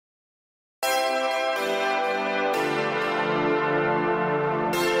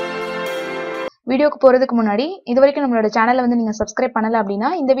வீடியோக்கு போறதுக்கு முன்னாடி இதுவரைக்கும் நம்மளோட சேனலை வந்து நீங்க சப்ஸ்கிரைப் பண்ணல அப்படின்னா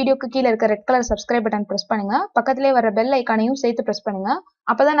இந்த வீடியோக்கு கீழ இருக்க red colour subscribe button press பண்ணுங்க. பக்கத்திலே வர பெல் ஐகானையும் சேர்த்து பிரஸ் பண்ணுங்க.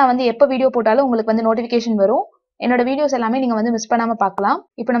 அப்பதான் நான் வந்து எப்ப வீடியோ போட்டாலும் உங்களுக்கு வந்து நோட்டிபிகேஷன் வரும். என்னோட வீடியோஸ் எல்லாமே நீங்க வந்து மிஸ் பண்ணாம பார்க்கலாம்.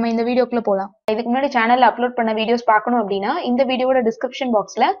 இப்போ நம்ம இந்த வீடியோக்குள்ள போலாம். இதுக்கு முன்னாடி சேனல்ல அப்லோட் பண்ண வீடியோஸ் பார்க்கணும் அப்படின்னா இந்த வீடியோவோட டிஸ்கிரிப்ஷன்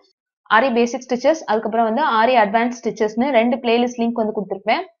பாக்ஸ்ல ஆரி பேசிக் ஸ்டிச்சஸ் அதுக்கப்புறம் வந்து ஆரி அட்வான்ஸ் ஸ்டிச்சஸ்னு 2 பிளேலிஸ்ட் லிங்க் வந்து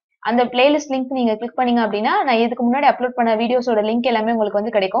கொடுத்துருப்பேன். அந்த பிளேலிஸ்ட் லிங்க் நீங்க கிளிக் பண்ணீங்க அப்படின்னா நான் இதுக்கு முன்னாடி அப்லோட் பண்ண வீடியோஸோட லிங்க் எல்லாமே உங்களுக்கு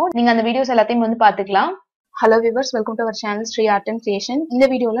வந்து கிடைக்கும். நீங்க அந்த வீடியோஸ் எல்லாத்தையும் வந்து பாத்துக்கலாம். Hello viewers, welcome to our channel Sri art and creation. இந்த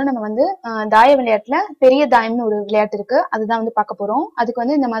வீடியோல நம்ம வந்து தாய விளையாட்டுல பெரிய தாயம்னு ஒரு விளையாட்டு இருக்கு, அதுதான் வந்து பார்க்க போறோம். அதுக்கு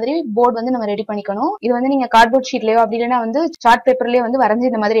வந்து இந்த மாதிரி போர்டு வந்து நம்ம ரெடி பண்ணிக்கணும். இது வந்து நீங்க கார்ட்போர்ட் ஷீட்லயோ அப்படி இல்லைன்னா வந்து சார்ட் பேப்பர்லயோ வந்து வரைஞ்சி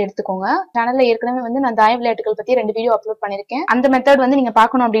இந்த மாதிரி எடுத்துக்கோங்க. சேனல்ல ஏற்கனவே வந்து நான் தாய விளையாட்டுகள் பத்தி 2 வீடியோ அப்லோட் பண்ணிருக்கேன். அந்த மெத்தட் வந்து நீங்க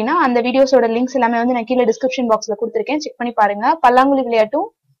பார்க்கணும் அப்படின்னா அந்த வீடியோஸோட லிங்க்ஸ் எல்லாமே வந்து நான் கீழே டிஸ்கிரிப்ஷன் பாக்ஸ்ல கொடுத்துருக்கேன், செக் பண்ணி பாருங்க. பல்லாங்குழி விளையாட்டும்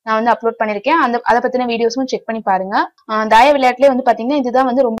நான் வந்து அப்லோட் பண்ணிருக்கேன், அதை பத்தின வீடியோஸும் செக் பண்ணி பாருங்க. தாய விளையாட்டுலயே வந்து பாத்தீங்கன்னா இதுதான்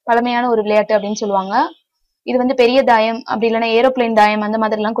வந்து ரொம்ப பழமையான ஒரு விளையாட்டு அப்படின்னு சொல்லுவாங்க. இது வந்து பெரிய தாயம் அப்படி இல்லைன்னா ஏரோப்ளைன் தாயம் அந்த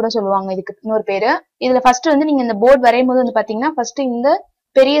மாதிரி எல்லாம் கூட சொல்லுவாங்க. இதுக்கு இன்னொரு பேரு. இதுல ஃபர்ஸ்ட் வந்து நீங்க இந்த போர்டு வரையும் போது வந்து பாத்தீங்கன்னா ஃபர்ஸ்ட் இந்த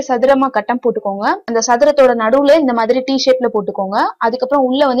பெரிய சதுரமா கட்டம் போட்டுக்கோங்க. அந்த சதுரத்தோட நடுவுல இந்த மாதிரி டி ஷேப்ல போட்டுக்கோங்க. அதுக்கப்புறம்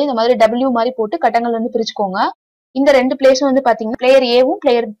உள்ள வந்து இந்த மாதிரி டபிள்யூ மாதிரி போட்டு கட்டங்கள் வந்து பிரிச்சுக்கோங்க. இந்த 2 பிளேஸும் வந்து பாத்தீங்கன்னா பிளேயர் ஏவும்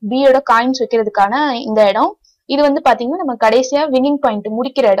பிளேயர் பியோட காயின்ஸ் வைக்கிறதுக்கான இந்த இடம். இது வந்து பாத்தீங்கன்னா நம்ம கடைசியா வின்னிங் பாயிண்ட்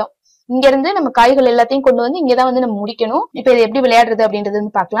முடிக்கிற இடம். இங்க இருந்து நம்ம காய்கள் எல்லாத்தையும் கொண்டு வந்து இங்கதான் வந்து நம்ம முடிக்கணும். இப்ப இது எப்படி விளையாடுறது அப்படின்றது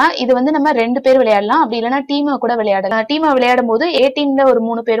வந்து பாக்கலாம். இது வந்து நம்ம 2 பேர் விளையாடலாம், அப்படி இல்லைன்னா டீமா கூட விளையாடலாம். டீமா விளையாடும் போது ஏ டீம்ல ஒரு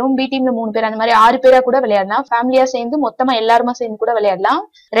 3 பேரும் பி டீம்ல 3 பேர் அந்த மாதிரி 6 பேரா கூட விளையாடலாம். ஃபேமிலியா சேர்ந்து மொத்தமா எல்லாருமா சேர்ந்து கூட விளையாடலாம்.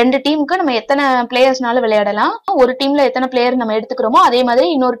 2 டீமுக்கு நம்ம எத்தனை பிளேயர்ஸ்னால விளையாடலாம். ஒரு டீம்ல எத்தனை பிளேயர் நம்ம எடுத்துக்கிறோமோ அதே மாதிரி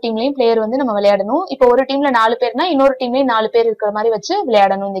இன்னொரு டீம்லயும் பிளேயர் வந்து நம்ம விளையாடணும். இப்ப ஒரு டீம்ல 4 பேர்னா இன்னொரு டீம்லயும் 4 பேர் இருக்கிற மாதிரி வச்சு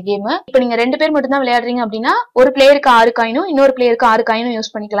விளையாடணும் இந்த கேம். இப்ப நீங்க 2 பேர் மட்டும் தான் விளையாடுறீங்க அப்படின்னா ஒரு பிளேயருக்கு 6 காயினும் இன்னொரு பிளேயருக்கு 6 காயினும்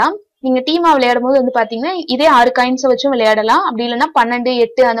யூஸ் பண்ணிக்கலாம். நீங்க டீமா விளையாடும் போது வந்து பாத்தீங்கன்னா இதே 6 காயின்ஸ் வச்சும் விளையாடலாம், அப்படி இல்லைன்னா 12,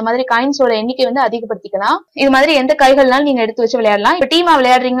 8 அந்த மாதிரி காயின்ஸோட எண்ணிக்கை வந்து அதிகப்படுத்திக்கலாம். இது மாதிரி எந்த காய்கள்னாலும் நீங்க எடுத்து வச்சு விளையாடலாம். இப்ப டீமா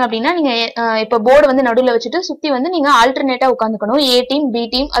விளையாடுறீங்க அப்படின்னா நீங்க இப்ப போர்டு வந்து நடுவுல வச்சுட்டு சுத்தி வந்து நீங்க ஆல்டர்னேட்டா உட்காந்துக்கணும். ஏ டீம் பி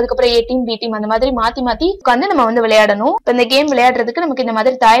டீம் அதுக்கப்புறம் ஏ டீம் பி டீம் அந்த மாதிரி மாத்தி மாத்தி உட்காந்து நம்ம வந்து விளையாடணும். இப்ப இந்த கேம் விளையாடுறதுக்கு நமக்கு இந்த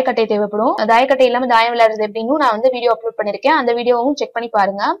மாதிரி தாயக்கட்டை தேவைப்படும். தாயக்கட்டை இல்லாம தாயம் விளையாடுறது எப்படின்னு நான் வந்து வீடியோ அப்லோட் பண்ணிருக்கேன், அந்த வீடியோவும் செக் பண்ணி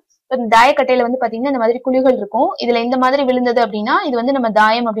பாருங்க. இந்த தாயக்கட்டையில வந்து பாத்தீங்கன்னா இந்த மாதிரி குழிகள் இருக்கும். இதுல இந்த மாதிரி விழுந்தது அப்படின்னா இது வந்து நம்ம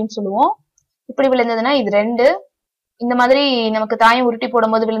தாயம் அப்படின்னு சொல்லுவோம். இப்படி விழுந்ததுன்னா இது 2, இந்த மாதிரி நமக்கு தாயம் உருட்டி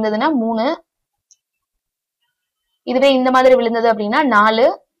போடும் போது விழுந்ததுன்னா 3, இதுவே இந்த மாதிரி விழுந்தது அப்படின்னா 4,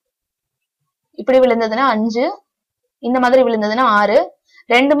 இப்படி விழுந்ததுன்னா 5, இந்த மாதிரி விழுந்ததுன்னா 6,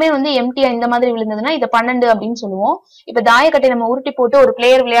 ரெண்டுமே வந்து எம்டியா இந்த மாதிரி விழுந்ததுன்னா இதை 12 அப்படின்னு சொல்லுவோம். இப்ப தாயக்கட்டை நம்ம உருட்டி போட்டு ஒரு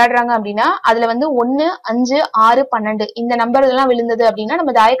பிளேயர் விளையாடுறாங்க அப்படின்னா அதுல வந்து 1, 5, 6, 12 இந்த நம்பர் எல்லாம் விழுந்தது அப்படின்னா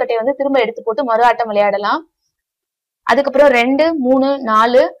நம்ம தாயக்கட்டையை வந்து திரும்ப எடுத்து போட்டு மறு ஆட்டம் விளையாடலாம். அதுக்கப்புறம் 2, 3,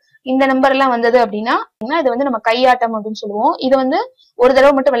 4 இந்த நம்பர் எல்லாம் வந்தது அப்படின்னா இது வந்து நம்ம கையாட்டம் அப்படின்னு சொல்லுவோம். இது வந்து ஒரு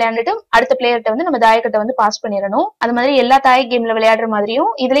தடவை மட்டும் விளையாண்டுட்டு அடுத்த பிளேயர்கிட்ட வந்து நம்ம தாயக்கட்டை வந்து பாஸ் பண்ணிடணும். அது மாதிரி எல்லா தாய கேம்ல விளையாடுற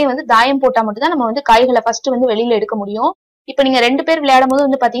மாதிரியும் இதுலயும் வந்து தாயம் போட்டா மட்டும் தான் நம்ம வந்து காய்களை ஃபர்ஸ்ட் வந்து வெளியில எடுக்க முடியும். இப்ப நீங்க 2 பேர் விளையாடும் போது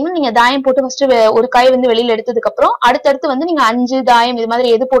வந்து பாத்தீங்கன்னா நீங்க தாயம் போட்டு ஃபர்ஸ்ட் ஒரு காய் வந்து வெளியில எடுத்ததுக்கு அப்புறம் அடுத்தடுத்து வந்து நீங்க 5 தாயம் இது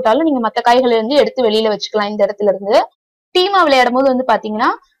மாதிரி எது போட்டாலும் நீங்க மத்த காய்களை வந்து எடுத்து வெளியில வச்சுக்கலாம் இந்த இடத்துல இருந்து. டீமா விளையாடும் போது வந்து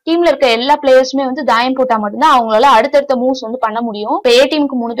பாத்தீங்கன்னா டீம்ல இருக்க எல்லா பிளேயர்ஸுமே வந்து தாயம் போட்டா மட்டும்தான் அவங்களால அடுத்தடுத்த மூவ்ஸ் வந்து பண்ண முடியும். இப்ப ஏ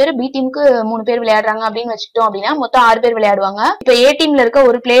டீமுக்கு 3 பேர் பி டீமுக்கு 3 பேர் விளையாடுறாங்க அப்படின்னு வச்சுக்கிட்டோம் அப்படின்னா மொத்தம் 6 பேர் விளையாடுவாங்க. இப்ப ஏ டீம்ல இருக்க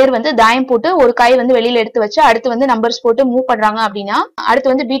ஒரு பிளேயர் வந்து தாயம் போட்டு ஒரு காய் வந்து வெளியில எடுத்து வச்சு அடுத்து வந்து நம்பர்ஸ் போட்டு மூவ் பண்றாங்க அப்படின்னா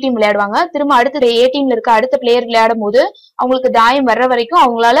அடுத்து வந்து பி டீம் விளையாடுவாங்க. திரும்ப அடுத்து ஏ டீம்ல இருக்க அடுத்த பிளேயர் விளையாடும் போது அவங்களுக்கு தாயம் வர்ற வரைக்கும்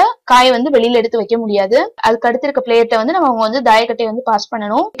அவங்களால காயை வந்து வெளியில எடுத்து வைக்க முடியாது. அதுக்கு அடுத்து இருக்க பிளேயர்ட்ட வந்து நம்ம வந்து தாயக்கட்டையை வந்து பாஸ்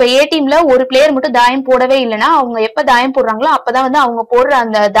பண்ணணும். இப்ப ஏ டீம்ல ஒரு பிளேயர் மட்டும் தாயம் போடவே இல்லைன்னா அவங்க எப்ப தாயம் போடுறாங்களோ அப்பதான் வந்து அவங்க போடுற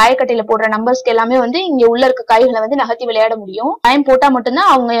அந்த தாயக்கட்டையில போடுற நம்பர்ஸ்க்கு எல்லாமே வந்து இங்க உள்ள இருக்க காய்களை வந்து நகர்த்தி விளையாட முடியும். தாயம் போட்டா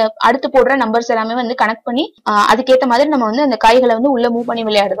மட்டும்தான் அவங்க அடுத்து போடுற நம்பர்ஸ் எல்லாமே வந்து கனெக்ட் பண்ணி அதுக்கேற்ற மாதிரி நம்ம வந்து அந்த காய்களை வந்து உள்ள மூவ் பண்ணி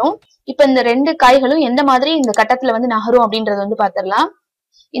விளையாடுறோம். இப்ப இந்த 2 காய்களும் எந்த மாதிரி இந்த கட்டத்துல வந்து நகரும் அப்படின்றது வந்து பாத்திரலாம்.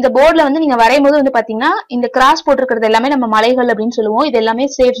 இந்த போர்டுல வந்து நீங்க வரையும் போது வந்து பாத்தீங்கன்னா இந்த கிராஸ் போட்டிருக்கிறது எல்லாமே நம்ம மலைகள் அப்படின்னு சொல்லுவோம். இது எல்லாமே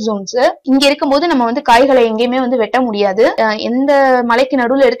சேஃப் ஜோன்ஸ். இங்க இருக்கும்போது நம்ம வந்து காய்களை எங்கேயுமே வந்து வெட்ட முடியாது. எந்த மலைக்கு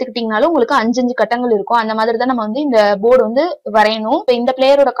நடுவுல எடுத்துக்கிட்டீங்கனாலும் உங்களுக்கு 5 கட்டங்கள் இருக்கும். அந்த மாதிரி தான் நம்ம வந்து இந்த போர்டு வந்து வரையணும். இப்ப இந்த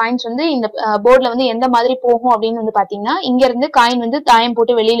பிளேயரோட காயின்ஸ் வந்து இந்த போர்டுல வந்து எந்த மாதிரி போகும் அப்படின்னு வந்து பாத்தீங்கன்னா இங்க இருந்து காயின் வந்து தாயம்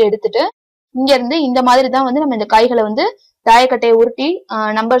போட்டு வெளியில எடுத்துட்டு இங்க இருந்து இந்த மாதிரி தான் வந்து நம்ம இந்த காய்களை வந்து தாயக்கட்டையை உருட்டி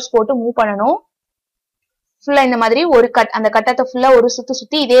நம்பர்ஸ் போட்டு மூவ் பண்ணணும். ஃபுல்லா இந்த மாதிரி ஒரு அந்த கட்டத்தை ஃபுல்லா ஒரு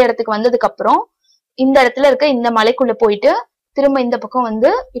சுத்தி இதே இடத்துக்கு வந்ததுக்கு அப்புறம் இந்த இடத்துல இருக்க இந்த மலைக்குள்ள போயிட்டு திரும்ப இந்த பக்கம் வந்து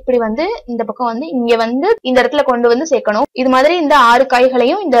இப்படி வந்து இந்த பக்கம் வந்து இங்க வந்து இந்த இடத்துல கொண்டு வந்து சேர்க்கணும். இது மாதிரி இந்த 6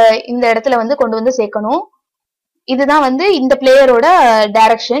 காய்களையும் இந்த இடத்துல வந்து கொண்டு வந்து சேர்க்கணும். இதுதான் வந்து இந்த பிளேயரோட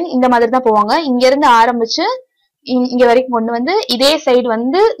டைரக்ஷன். இந்த மாதிரி தான் போவாங்க. இங்க இருந்து ஆரம்பிச்சு இங்க வரைக்கும் கொண்டு வந்து இதே சைடு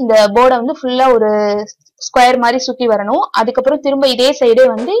வந்து இந்த போர்டை வந்து ஃபுல்லா ஒரு ஸ்கொயர் மாதிரி சுத்தி வரணும். அதுக்கப்புறம் திரும்ப இதே சைடே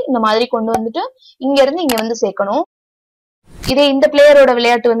வந்து இந்த மாதிரி கொண்டு வந்துட்டு இங்க இருந்து இங்க வந்து சேர்க்கணும். இதே இந்த பிளேயரோட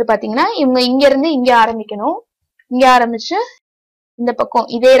விளையாட்டு வந்து பாத்தீங்கன்னா இவங்க இங்க இருந்து இங்க ஆரம்பிக்கணும். இங்க ஆரம்பிச்சு இந்த பக்கம்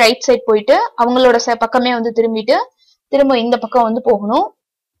இதே ரைட் சைட் போயிட்டு அவங்களோட பக்கமே வந்து திரும்பிட்டு திரும்ப இந்த பக்கம் வந்து போகணும்.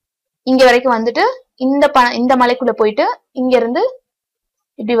 இங்க வரைக்கும் வந்துட்டு இந்த மலைக்குள்ள போயிட்டு இங்க இருந்து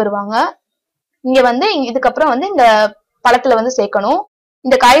இப்படி வருவாங்க. இங்க வந்து இதுக்கப்புறம் வந்து இந்த பழத்துல வந்து சேர்க்கணும்.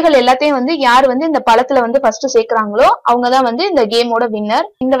 இந்த காய்கள் எல்லாத்தையும் வந்து யார் வந்து இந்த பழத்துல வந்து ஃபர்ஸ்ட் சேர்க்கிறாங்களோ அவங்கதான் வந்து இந்த கேமோட வின்னர்.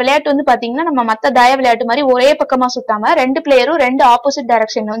 இந்த விளையாட்டு வந்து பாத்தீங்கன்னா நம்ம மத்த தாய விளையாட்டு மாதிரி ஒரே பக்கமா சுத்தாம 2 பிளேயரும் 2 ஆப்போசிட்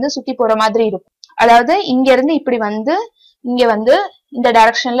டைரக்ஷன்ல வந்து சுத்தி போற மாதிரி இருக்கும். அதாவது இங்க இருந்து இப்படி வந்து இங்க வந்து இந்த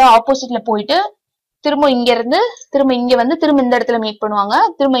டைரக்ஷன்ல ஆப்போசிட்ல போயிட்டு திரும்ப இங்க இருந்து திரும்ப இங்க வந்து திரும்ப இந்த இடத்துல மீட் பண்ணுவாங்க.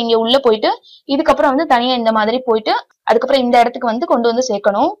 திரும்ப இங்க உள்ள போயிட்டு இதுக்கப்புறம் வந்து தனியா இந்த மாதிரி போயிட்டு அதுக்கப்புறம் இந்த இடத்துக்கு வந்து கொண்டு வந்து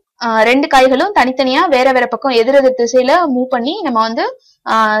சேர்க்கணும். 2 காய்களும் தனித்தனியா வேற வேற பக்கம் எதிரெதிர் திசையில மூவ் பண்ணி நம்ம வந்து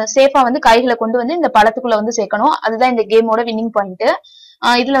சேஃபா வந்து காய்களை கொண்டு வந்து இந்த பழத்துக்குள்ள வந்து சேர்க்கணும். அதுதான் இந்த கேமோட வின்னிங் பாயிண்ட்.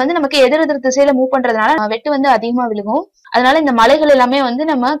 இதுல வந்து நமக்கு எதிரெதிர் திசையில மூவ் பண்றதுனால வெட்டு வந்து அதிகமா விழுகும். அதனால இந்த மலைகள் எல்லாமே வந்து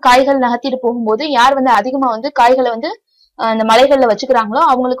நம்ம காய்கள் நகர்த்திட்டு போகும்போது யார் வந்து அதிகமா வந்து காய்களை வந்து இந்த மலைகள்ல வச்சுக்கிறாங்களோ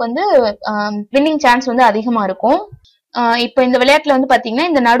அவங்களுக்கு வந்து வின்னிங் சான்ஸ் வந்து அதிகமா இருக்கும். இப்ப இந்த விளையாட்டுல வந்து பாத்தீங்கன்னா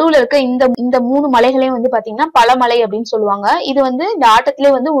இந்த நடுவுல இருக்க இந்த 3 மலைகளையும் வந்து பாத்தீங்கன்னா பழமலை அப்படின்னு சொல்லுவாங்க. இது வந்து இந்த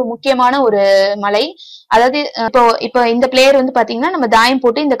ஆட்டத்திலே வந்து ஒரு முக்கியமான ஒரு மலை. அதாவது இப்போ இந்த பிளேயர் வந்து பாத்தீங்கன்னா நம்ம தாயம்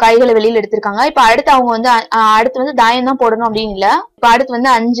போட்டு இந்த காய்களை வெளியில எடுத்திருக்காங்க. இப்ப அடுத்து அவங்க வந்து அடுத்து வந்து தாயம் தான் போடணும் அப்படின்னு இல்ல. இப்ப அடுத்து வந்து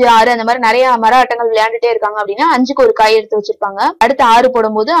 5, 6 அந்த மாதிரி நிறைய மர ஆட்டங்கள் விளையாண்டுட்டே இருக்காங்க அப்படின்னா 5க்கு ஒரு காய் எடுத்து வச்சிருப்பாங்க. அடுத்து 6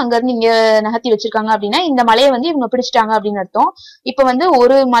 போடும்போது அங்க இருந்து இங்க நகர்த்தி வச்சிருக்காங்க அப்படின்னா இந்த மலையை வந்து இவங்க பிடிச்சிட்டாங்க அப்படின்னு அர்த்தம். இப்ப வந்து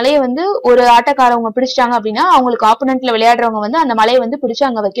ஒரு மலையை வந்து ஒரு ஆட்டக்காரவங்க பிடிச்சிட்டாங்க அப்படின்னா அவங்களுக்கு ஆப்போனன்ட்ல விளையாடுறவங்க வந்து அந்த மலையை வந்து பிடிச்சு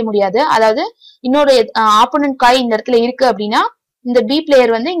அங்க வைக்க முடியாது. அதாவது இன்னொரு ஆப்போனன்ட் காய் இந்த இடத்துல இருக்கு அப்படின்னா இந்த பி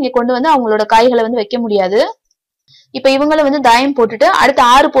பிளேயர் வந்து இங்க கொண்டு வந்து அவங்களோட காய்களை வந்து வைக்க முடியாது. இப்ப இவங்களை வந்து தாயம் போட்டுட்டு அடுத்து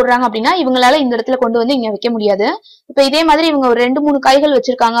 6 போடுறாங்க அப்படின்னா இவங்களால இந்த இடத்துல கொண்டு வந்து இங்க வைக்க முடியாது. இப்ப இதே மாதிரி இவங்க ஒரு 2-3 காய்கள்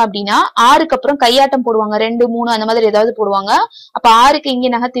வச்சிருக்காங்க அப்படின்னா 6க்கு அப்புறம் கையாட்டம் போடுவாங்க. 2, 3 அந்த மாதிரி ஏதாவது போடுவாங்க. அப்ப 6க்கு இங்க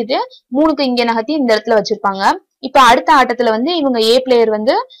நகர்த்திட்டு 3க்கு இங்க நகர்த்தி இந்த இடத்துல வச்சிருப்பாங்க. இப்ப அடுத்த ஆட்டத்துல வந்து இவங்க ஏ பிளேயர்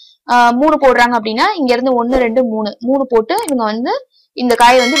வந்து 3 போடுறாங்க அப்படின்னா இங்க இருந்து 1, 2, 3 போட்டு இவங்க வந்து இந்த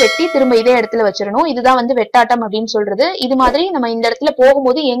காயை வந்து வெட்டி திரும்ப இதே இடத்துல வச்சிடணும். இதுதான் வந்து வெட்டாட்டம் அப்படின்னு சொல்றது. இது மாதிரி நம்ம இந்த இடத்துல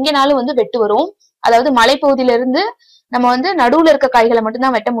போகும்போது எங்கனாலும் வந்து வெட்டு வரும். அதாவது மலைப்பகுதியில இருந்து நம்ம வந்து நடுவுல இருக்க காய்களை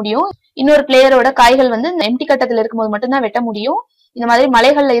மட்டும்தான் வெட்ட முடியும். இன்னொரு பிளேயரோட காய்கள் வந்து எம்டி கட்டத்துல இருக்கும்போது மட்டும்தான் வெட்ட முடியும். இந்த மாதிரி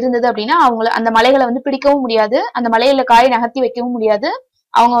மலைகள்ல இருந்தது அப்படின்னா அந்த மலைகளை வந்து பிடிக்கவும் முடியாது. அந்த மலையில காய் நகர்த்தி வைக்கவும் முடியாது.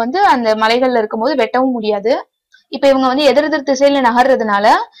 அவங்க வந்து அந்த மலைகள்ல இருக்கும்போது வெட்டவும் முடியாது. இப்ப இவங்க வந்து எதிரெதிர் திசையில நகர்றதுனால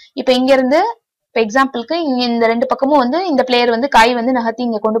இப்ப இங்க இருந்து இப்ப எக்ஸாம்பிளுக்கு இங்க இந்த 2 பக்கமும் வந்து இந்த பிளேயர் வந்து காய் வந்து நகர்த்தி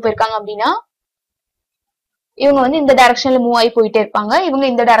இங்க கொண்டு போயிருக்காங்க அப்படின்னா இவங்க வந்து இந்த டைரக்ஷன்ல மூவ் ஆகி போயிட்டே இருப்பாங்க. இவங்க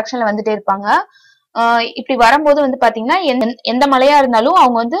இந்த டைரக்ஷன்ல வந்துட்டே இருப்பாங்க. இப்படி வரும்போது வந்து பாத்தீங்கன்னா எந்த மலையா இருந்தாலும்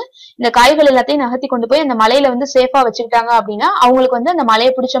அவங்க வந்து இந்த காய்கள் எல்லாத்தையும் நகர்த்தி கொண்டு போய் அந்த மலையில வந்து சேஃபா வச்சுக்கிட்டாங்க அப்படின்னா அவங்களுக்கு வந்து அந்த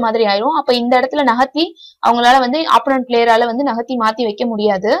மலையை பிடிச்ச மாதிரி ஆயிரும். அப்ப இந்த இடத்துல நகர்த்தி அவங்களால வந்து ஆப்போனன்ட் பிளேயரால வந்து நகர்த்தி மாத்தி வைக்க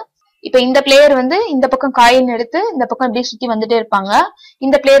முடியாது. இப்ப இந்த பிளேயர் வந்து இந்த பக்கம் காயின் எடுத்து இந்த பக்கம் இப்படி சுத்தி வந்துட்டே இருப்பாங்க.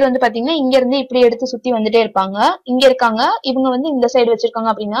 இந்த பிளேயர் வந்து பாத்தீங்கன்னா இங்க இருந்து இப்படி எடுத்து சுத்தி வந்துட்டே இருப்பாங்க. இங்க இருக்காங்க இவங்க வந்து இந்த சைடு வச்சிருக்காங்க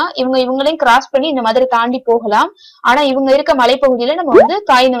அப்படின்னா இவங்களையும் கிராஸ் பண்ணி இந்த மாதிரி தாண்டி போகலாம். ஆனா இவங்க இருக்க மலைப்பகுதியில நம்ம வந்து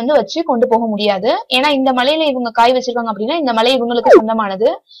காயினை வந்து வச்சு கொண்டு போக முடியாது. ஏன்னா இந்த மலையில இவங்க காய் வச்சிருக்காங்க அப்படின்னா இந்த மலை இவங்களுக்கு சொந்தமானது.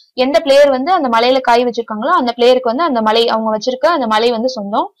 எந்த பிளேயர் வந்து அந்த மலையில காய் வச்சிருக்காங்களோ அந்த பிளேயருக்கு வந்து அந்த மலை அவங்க வச்சிருக்க அந்த மலை வந்து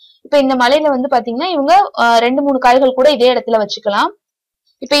சொந்தம். இப்ப இந்த மலையில வந்து பாத்தீங்கன்னா இவங்க 2, 3 காய்கள் கூட இதே இடத்துல வச்சுக்கலாம்.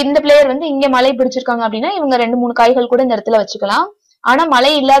 இப்ப இந்த பிளேயர் வந்து இங்க மலை பிடிச்சிருக்காங்க அப்படின்னா இவங்க 2, 3 காய்கள் கூட இந்த இடத்துல வச்சுக்கலாம். ஆனா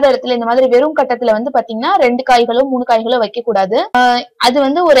மழை இல்லாத இடத்துல இந்த மாதிரி வெறும் கட்டத்துல வந்து பாத்தீங்கன்னா 2 காய்களோ 3 காய்களோ வைக்க கூடாது. அது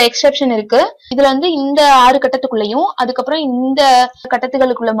வந்து ஒரு எக்ஸெப்ஷன் இருக்கு. இதுல வந்து இந்த 6 கட்டத்துக்குள்ளயும் அதுக்கப்புறம் இந்த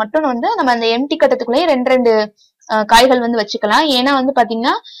கட்டத்துகளுக்குள்ள மட்டும் வந்து நம்ம அந்த எம்டி கட்டத்துக்குள்ளேயும் 2 காய்கள் வந்து வச்சுக்கலாம். ஏன்னா வந்து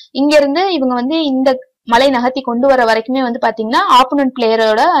பாத்தீங்கன்னா இங்க இருந்து இவங்க வந்து இந்த மலை நகர்த்தி கொண்டு வர வரைக்குமே வந்து பாத்தீங்கன்னா ஆப்போனன்ட்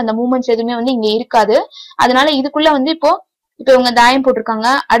பிளேயரோட அந்த மூவ்மெண்ட்ஸ் எதுவுமே வந்து இங்க இருக்காது. அதனால இதுக்குள்ள வந்து இப்ப இவங்க தாயம் போட்டிருக்காங்க,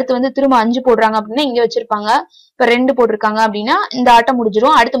 அடுத்து வந்து திரும்ப 5 போடுறாங்க அப்படின்னா இங்க வச்சிருப்பாங்க. இப்ப 2 போட்டிருக்காங்க அப்படின்னா இந்த ஆட்டம்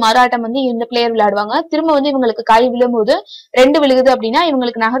முடிஞ்சிடும். அடுத்து மறு ஆட்டம் வந்து இந்த பிளேயர் விளையாடுவாங்க. திரும்ப வந்து இவங்களுக்கு காய் விழும்போது 2 விழுகுது அப்படின்னா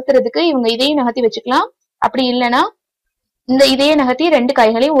இவங்களுக்கு நகர்த்துறதுக்கு இவங்க இதையும் நகர்த்தி வச்சுக்கலாம். அப்படி இல்லைன்னா இந்த இதையே நகர்த்தி 2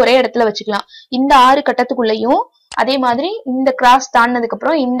 காய்களையும் ஒரே இடத்துல வச்சுக்கலாம். இந்த 6 கட்டத்துக்குள்ளயும் அதே மாதிரி இந்த கிராஸ் தாண்டினதுக்கு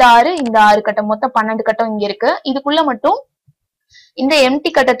அப்புறம் இந்த 6 கட்டம் மொத்தம் 12 கட்டம் இங்க இருக்கு. இதுக்குள்ள மட்டும் இந்த எம்டி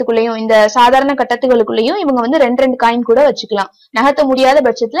கட்டத்துக்குள்ளேயும் இந்த சாதாரண கட்டத்துகளுக்குள்ளேயும் இவங்க வந்து 2 காயின் கூட வச்சுக்கலாம். நகர்த்த முடியாத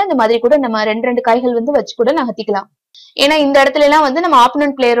பட்சத்துல இந்த மாதிரி கூட நம்ம 2 காய்கள் வந்து வச்சு கூட நகர்த்திக்கலாம். ஏன்னா இந்த இடத்துல எல்லாம் வந்து நம்ம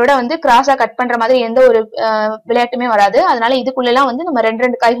ஆப்போனன்ட் பிளேயரோட வந்து கிராஸா கட் பண்ற மாதிரி எந்த ஒரு விளையாட்டுமே வராது. அதனால இதுக்குள்ள எல்லாம் வந்து நம்ம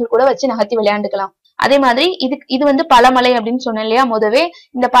 2 காய்கள் கூட வச்சு நகர்த்தி விளையாண்டுக்கலாம். அதே மாதிரி இது வந்து பழமலை அப்படின்னு சொன்னேன் இல்லையா முதவே.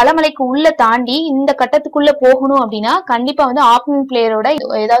 இந்த பழமலைக்கு உள்ள தாண்டி இந்த கட்டத்துக்குள்ள போகணும் அப்படின்னா கண்டிப்பா வந்து ஆப்போனன்ட் பிளேயரோட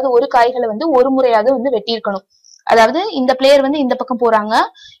ஏதாவது ஒரு காய்களை வந்து ஒரு முறையாவது வந்து வெட்டி இருக்கணும். அதாவது இந்த பிளேயர் வந்து இந்த பக்கம் போறாங்க,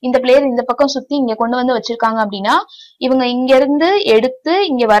 இந்த பிளேயர் இந்த பக்கம் சுத்தி இங்க கொண்டு வந்து வச்சிருக்காங்க அப்படின்னா இவங்க இங்க இருந்து எடுத்து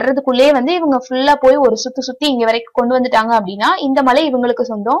இங்க வர்றதுக்குள்ளேயே வந்து இவங்க ஃபுல்லா போய் ஒரு சுத்தி இங்க வரைக்கும் கொண்டு வந்துட்டாங்க அப்படின்னா இந்த மலை இவங்களுக்கு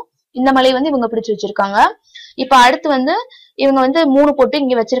சொந்தம், இந்த மலை வந்து இவங்க பிடிச்சு வச்சிருக்காங்க. இப்ப அடுத்து வந்து இவங்க வந்து 3 போட்டு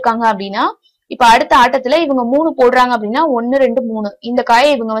இங்க வச்சிருக்காங்க அப்படின்னா இப்ப அடுத்த ஆட்டத்துல இவங்க 3 போடுறாங்க அப்படின்னா 1 2 3 இந்த காயை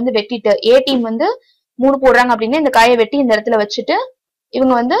இவங்க வந்து வெட்டிட்டு ஏ டீம் வந்து 3 போடுறாங்க அப்படின்னா இந்த காயை வெட்டி இந்த இடத்துல வச்சுட்டு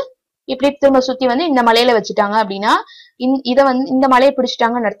இவங்க வந்து இப்படி திரும்ப சுத்தி வந்து இந்த மலையில வச்சுட்டாங்க அப்படின்னா இத வந்து இந்த மலையை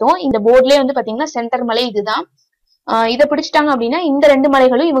பிடிச்சிட்டாங்கன்னு அர்த்தம். இந்த போர்ட்லயே வந்து பாத்தீங்கன்னா சென்டர் மலை இதுதான். இதை பிடிச்சிட்டாங்க அப்படின்னா இந்த 2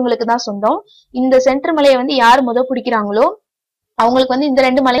 மலைகளும் இவங்களுக்கு தான் சொந்தம். இந்த சென்டர் மலையை வந்து யார் பிடிக்கிறாங்களோ அவங்களுக்கு வந்து இந்த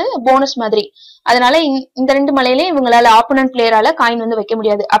 2 மலை போனஸ் மாதிரி. அதனால இந்த 2 மலையிலயும் இவங்களால ஆப்போனன்ட் பிளேயரால காயின் வந்து வைக்க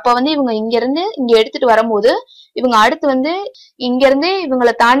முடியாது. அப்ப வந்து இவங்க இங்க இருந்து இங்க எடுத்துட்டு வரும்போது இவங்க அடுத்து வந்து இங்க இருந்து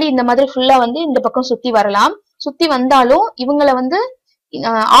இவங்களை தாண்டி இந்த மாதிரி ஃபுல்லா வந்து இந்த பக்கம் சுத்தி வரலாம். சுத்தி வந்தாலும் இவங்களை வந்து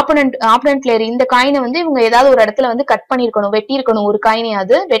ஆப்போனன்ட் பிளேயர் இந்த காயினை வந்து இவங்க ஏதாவது ஒரு இடத்துல வந்து கட் பண்ணிருக்கணும், வெட்டி இருக்கணும். ஒரு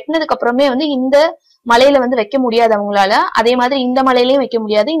காயினையாவது வெட்டினதுக்கு அப்புறமே வந்து இந்த மலையில வந்து வைக்க முடியாது அவங்களால. அதே மாதிரி இந்த மலையிலயும் வைக்க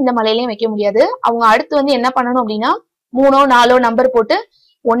முடியாது, இந்த மலையிலயும் வைக்க முடியாது. அவங்க அடுத்து வந்து என்ன பண்ணணும் அப்படின்னா 3 4 நம்பர் போட்டு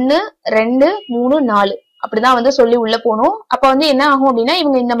 1 2 3 4 அப்படிதான் வந்து சொல்லி உள்ள போகணும். அப்ப வந்து என்ன ஆகும் அப்படின்னா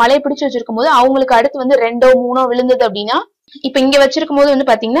இவங்க இந்த மலையை பிடிச்சு வச்சிருக்கும் போது அவங்களுக்கு அடுத்து வந்து 2 3 விழுந்தது அப்படின்னா இப்ப இங்க வச்சிருக்கும் போது வந்து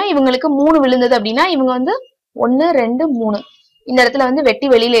பாத்தீங்கன்னா இவங்களுக்கு 3 விழுந்தது அப்படின்னா இவங்க வந்து 1 2 3 இந்த இடத்துல வந்து வெட்டி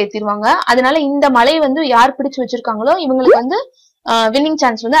வெளியில ஏத்திடுவாங்க. அதனால இந்த மலை வந்து யார் பிடிச்சு வச்சிருக்காங்களோ இவங்களுக்கு வந்து வின்னிங்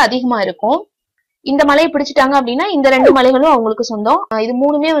சான்ஸ் வந்து அதிகமா இருக்கும். இந்த மலையை பிடிச்சிட்டாங்க அப்படின்னா இந்த 2 மலைகளும் அவங்களுக்கு சொந்தம். இது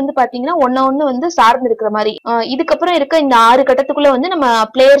 3மே வந்து பாத்தீங்கன்னா ஒன்னு வந்து சார்ந்து இருக்கிற மாதிரி. இதுக்கப்புறம் இருக்க இந்த 6 கட்டத்துக்குள்ள வந்து நம்ம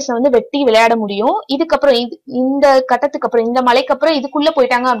பிளேயர்ஸ் வந்து வெட்டி விளையாட முடியும். இதுக்கப்புறம் இந்த கட்டத்துக்கு அப்புறம் இந்த மலைக்கு அப்புறம் இதுக்குள்ள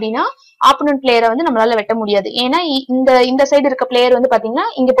போயிட்டாங்க அப்படின்னா ஆப்போனன்ட் பிளேயரை வந்து நம்மளால வெட்ட முடியாது. ஏன்னா இந்த சைடு இருக்க பிளேயர் வந்து பாத்தீங்கன்னா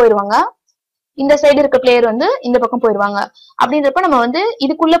இங்க போயிருவாங்க, இந்த சைடு இருக்க பிளேயர் வந்து இந்த பக்கம் போயிருவாங்க. அப்படின்றப்ப நம்ம வந்து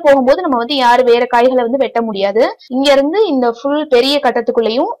இதுக்குள்ள போகும்போது நம்ம வந்து யாரு வேற காய்களை வந்து வெட்ட முடியாது. இங்க இருந்து இந்த ஃபுல் பெரிய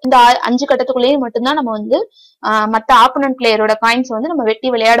கட்டத்துக்குள்ளேயும் இந்த 5 கட்டத்துக்குள்ளேயும் மட்டும்தான் நம்ம வந்து மத்த ஆப்போனன்ட் பிளேயரோட காயின்ஸ் வந்து நம்ம வெட்டி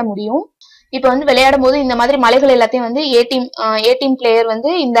விளையாட முடியும். இப்ப வந்து விளையாடும் போது இந்த மாதிரி மலைகள் எல்லாத்தையும் வந்து ஏ டீம் பிளேயர் வந்து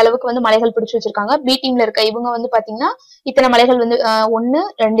இந்த அளவுக்கு வந்து மலைகள் பிடிச்சு வச்சிருக்காங்க. பி டீம்ல இருக்க இவங்க வந்து பாத்தீங்கன்னா இத்தனை மலைகள் வந்து 1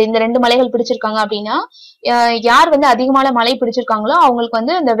 2 இந்த 2 மலைகள் பிடிச்சிருக்காங்க அப்படின்னா யார் வந்து அதிகமான மலை பிடிச்சிருக்காங்களோ அவங்களுக்கு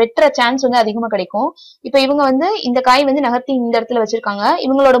வந்து இந்த வெட்டுற சான்ஸ் வந்து அதிகமா கிடைக்கும். இப்ப இவங்க வந்து இந்த காய் வந்து நகர்த்தி இந்த இடத்துல வச்சிருக்காங்க,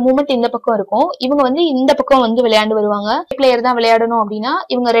 இவங்களோட மூமெண்ட் இந்த பக்கம் இருக்கும், இவங்க வந்து இந்த பக்கம் வந்து விளையாண்டு வருவாங்க. பிளேயர் தான் விளையாடணும் அப்படின்னா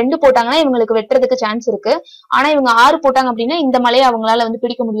இவங்க 2 போட்டாங்கன்னா இவங்களுக்கு வெட்டுறதுக்கு சான்ஸ் இருக்கு. ஆனா இவங்க 6 போட்டாங்க அப்படின்னா இந்த மலையை அவங்களால வந்து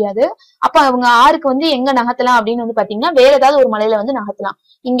பிடிக்க முடியாது. அப்ப அவங்க 6க்கு வந்து எங்க நகர்த்தலாம் அப்படின்னு வந்து பாத்தீங்கன்னா வேற ஏதாவது ஒரு மலையில வந்து நகர்த்தலாம்.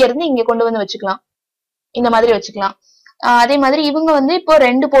 இங்க இருந்து இங்க கொண்டு வந்து வச்சுக்கலாம், இந்த மாதிரி வச்சுக்கலாம். அதே மாதிரி இவங்க வந்து இப்போ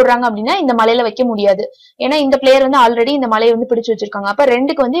 2 போடுறாங்க அப்படின்னா இந்த மலையில வைக்க முடியாது. ஏன்னா இந்த பிளேயர் வந்து ஆல்ரெடி இந்த மலையை வந்து பிடிச்சு வச்சிருக்காங்க. அப்ப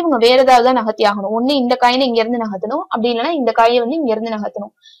 2க்கு வந்து இவங்க வேற ஏதாவது தான் நகர்த்தி ஆகணும். ஒண்ணு இந்த காயினை இங்க இருந்து நகர்த்தணும், அப்படி இல்லைன்னா இந்த காயை வந்து இங்க இருந்து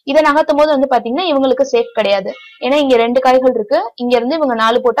நகர்த்தணும். இதை நகர்த்தும் போது வந்து பாத்தீங்கன்னா இவங்களுக்கு சேஃப் கிடையாது. ஏன்னா இங்க 2 காய்கள் இருக்கு, இங்க இருந்து இவங்க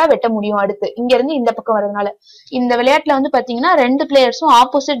 4 போட்டா வெட்ட முடியும். அடுத்து இங்க இருந்து இந்த பக்கம் வரதுனால இந்த விளையாட்டுல வந்து பாத்தீங்கன்னா 2 பிளேயர்ஸும்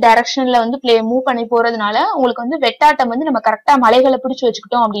ஆப்போசிட் டைரக்ஷன்ல வந்து மூவ் பண்ணி போறதுனால உங்களுக்கு வந்து வெட்டாட்டம் வந்து நம்ம கரெக்டா மலைகளை பிடிச்சு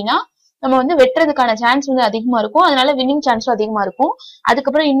வச்சுக்கிட்டோம் அப்படின்னா நம்ம வந்து வெட்டுறதுக்கான சான்ஸ் வந்து அதிகமா இருக்கும். அதனால வின்னிங் சான்ஸும் அதிகமா இருக்கும்.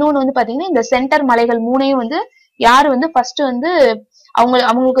 அதுக்கப்புறம் இன்னொன்னு வந்து பாத்தீங்கன்னா இந்த சென்டர் மலைகள் 3ஐயும் வந்து யாரு வந்து ஃபர்ஸ்ட் வந்து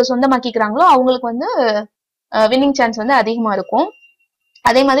அவங்களுக்கு சொந்தமாக்கிக்கிறாங்களோ அவங்களுக்கு வந்து வின்னிங் சான்ஸ் வந்து அதிகமா இருக்கும்.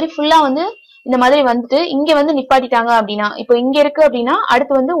 அதே மாதிரி ஃபுல்லா வந்து இந்த மாதிரி வந்துட்டு இங்க வந்து நிப்பாட்டிட்டாங்க அப்படின்னா இப்போ இங்க இருக்கு அப்படின்னா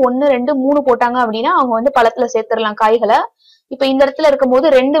அடுத்து வந்து 1 2 3 போட்டாங்க அப்படின்னா அவங்க வந்து பழத்துல சேர்த்துடலாம் காய்களை. இப்ப இந்த இடத்துல இருக்கும்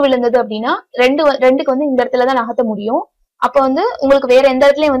போது 2 விழுந்தது அப்படின்னா 2க்கு வந்து இந்த இடத்துலதான் நகர்த்த முடியும். அப்ப வந்து உங்களுக்கு வேற எந்த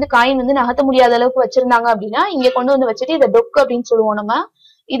இடத்துலயும் வந்து காயின் வந்து நகர்த்த முடியாத அளவுக்கு வச்சிருந்தாங்க அப்படின்னா இங்க கொண்டு வந்து வச்சுட்டு இதை டொக்கு அப்படின்னு சொல்லுவோம்.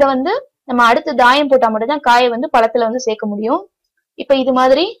 இதை வந்து நம்ம அடுத்து தாயம் போட்டா மட்டும்தான் காயை வந்து பழத்துல வந்து சேர்க்க முடியும். இப்ப இது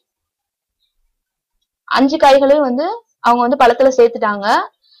மாதிரி 5 காய்களையும் வந்து அவங்க வந்து பழத்துல சேர்த்துட்டாங்க.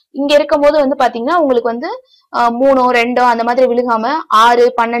 இங்க இருக்கும் போது வந்து பாத்தீங்கன்னா உங்களுக்கு வந்து 3 2 அந்த மாதிரி விழுகாம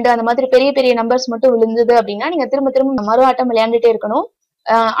 6 12 அந்த மாதிரி பெரிய பெரிய நம்பர்ஸ் மட்டும் விழுந்தது அப்படின்னா நீங்க திரும்ப திரும்ப மறு ஆட்டம் விளையாண்டுட்டே இருக்கணும்.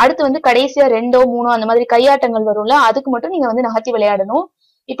 அடுத்து வந்து கடைசியா 2 3 அந்த மாதிரி கையாட்டங்கள் வரும்ல, அதுக்கு மட்டும் நீங்க வந்து நகர்த்தி விளையாடணும்.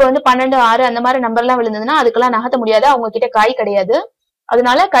 இப்ப வந்து 12 6 அந்த மாதிரி நம்பர் எல்லாம் விழுந்ததுன்னா அதுக்கெல்லாம் நகர்த்த முடியாது, அவங்க கிட்ட காய் கிடையாது.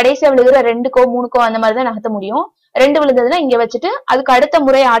 அதனால கடைசியா விழுகிற 2க்கோ 3க்கோ அந்த மாதிரிதான் நகர்த்த முடியும். 2 விழுந்ததுன்னா இங்க வச்சுட்டு அதுக்கு அடுத்த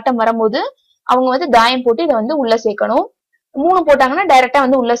முறை ஆட்டம் வரும்போது அவங்க வந்து தாயம் போட்டு இதை வந்து உள்ள சேர்க்கணும். 3 போட்டாங்கன்னா டைரக்டா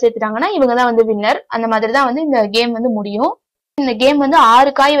வந்து உள்ள சேர்த்துட்டாங்கன்னா இவங்கதான் வந்து வின்னர். அந்த மாதிரிதான் வந்து இந்த கேம் வந்து முடியும். இந்த கேம் வந்து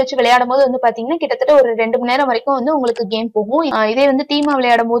 6 காய் வச்சு விளையாடும் போது வந்து பாத்தீங்கன்னா கிட்டத்தட்ட ஒரு 2 மணி நேரம் வரைக்கும் வந்து உங்களுக்கு கேம் போகும். இதே வந்து டீமா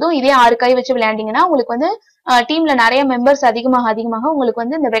விளையாடும் போதும் இதே 6 காய் வச்சு விளையாண்டீங்கன்னா உங்களுக்கு வந்து டீம்ல நிறைய மெம்பர்ஸ் அதிகமாக உங்களுக்கு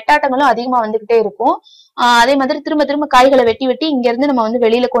வந்து இந்த வெட்டாட்டங்களும் அதிகமா வந்துகிட்டே இருக்கும். அதே மாதிரி திரும்ப திரும்ப காய்களை வெட்டி வெட்டி இங்க இருந்து நம்ம வந்து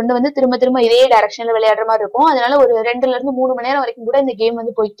வெளியில கொண்டு வந்து திரும்ப திரும்ப இதே டைரக்ஷன்ல விளையாடுற மாதிரி இருக்கும். அதனால ஒரு 2ல இருந்து 3 மணி நேரம் வரைக்கும் கூட இந்த கேம்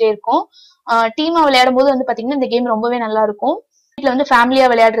வந்து போயிட்டே இருக்கும். டீமா விளையாடும் போது வந்து பாத்தீங்கன்னா இந்த கேம் ரொம்பவே நல்லா இருக்கும். வீட்டுல வந்து ஃபேமிலியா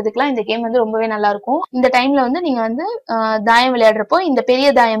விளையாடுறதுக்குலாம் இந்த கேம் வந்து ரொம்பவே நல்லா இருக்கும். இந்த டைம்ல வந்து நீங்க வந்து தாயம் விளையாடுறப்போ இந்த பெரிய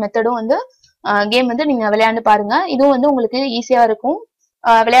தாயம் மெத்தடும் வந்து கேம் வந்து நீங்க விளையாண்டு பாருங்க. இதுவும் வந்து உங்களுக்கு ஈஸியா இருக்கும்.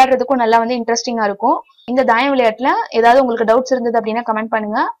 விளையாடுறதுக்கும் நல்லா வந்து இன்ட்ரெஸ்டிங்கா இருக்கும். இந்த தாயம் விளையாட்டுல ஏதாவது உங்களுக்கு டவுட்ஸ் இருந்தது அப்படின்னா கமெண்ட்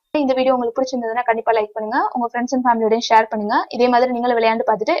பண்ணுங்க. இந்த வீடியோ உங்களுக்கு பிடிச்சிருந்ததுன்னா கண்டிப்பா லைக் பண்ணுங்க. உங்க ஃப்ரெண்ட்ஸ் அண்ட் ஃபேமிலியோட ஷேர் பண்ணுங்க. இதே மாதிரி நீங்களும் விளையாண்டு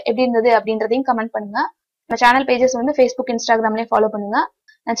பார்த்துட்டு எப்படி இருந்தது அப்படின்றதையும் கமெண்ட் பண்ணுங்க. நம்ம சேனல் பேஜஸ் வந்து ஃபேஸ்புக், இன்ஸ்டாகிராம்லயே ஃபாலோ பண்ணுங்க.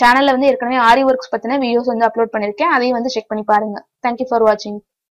 நான் சேனல்ல வந்து ஏற்கனவே ஆரி ஒர்க்ஸ் பத்தின வீடியோஸ் வந்து அப்லோட் பண்ணிருக்கேன். அதையும் வந்து செக் பண்ணி பாருங்க. தேங்க்யூ ஃபார் வாட்சிங்.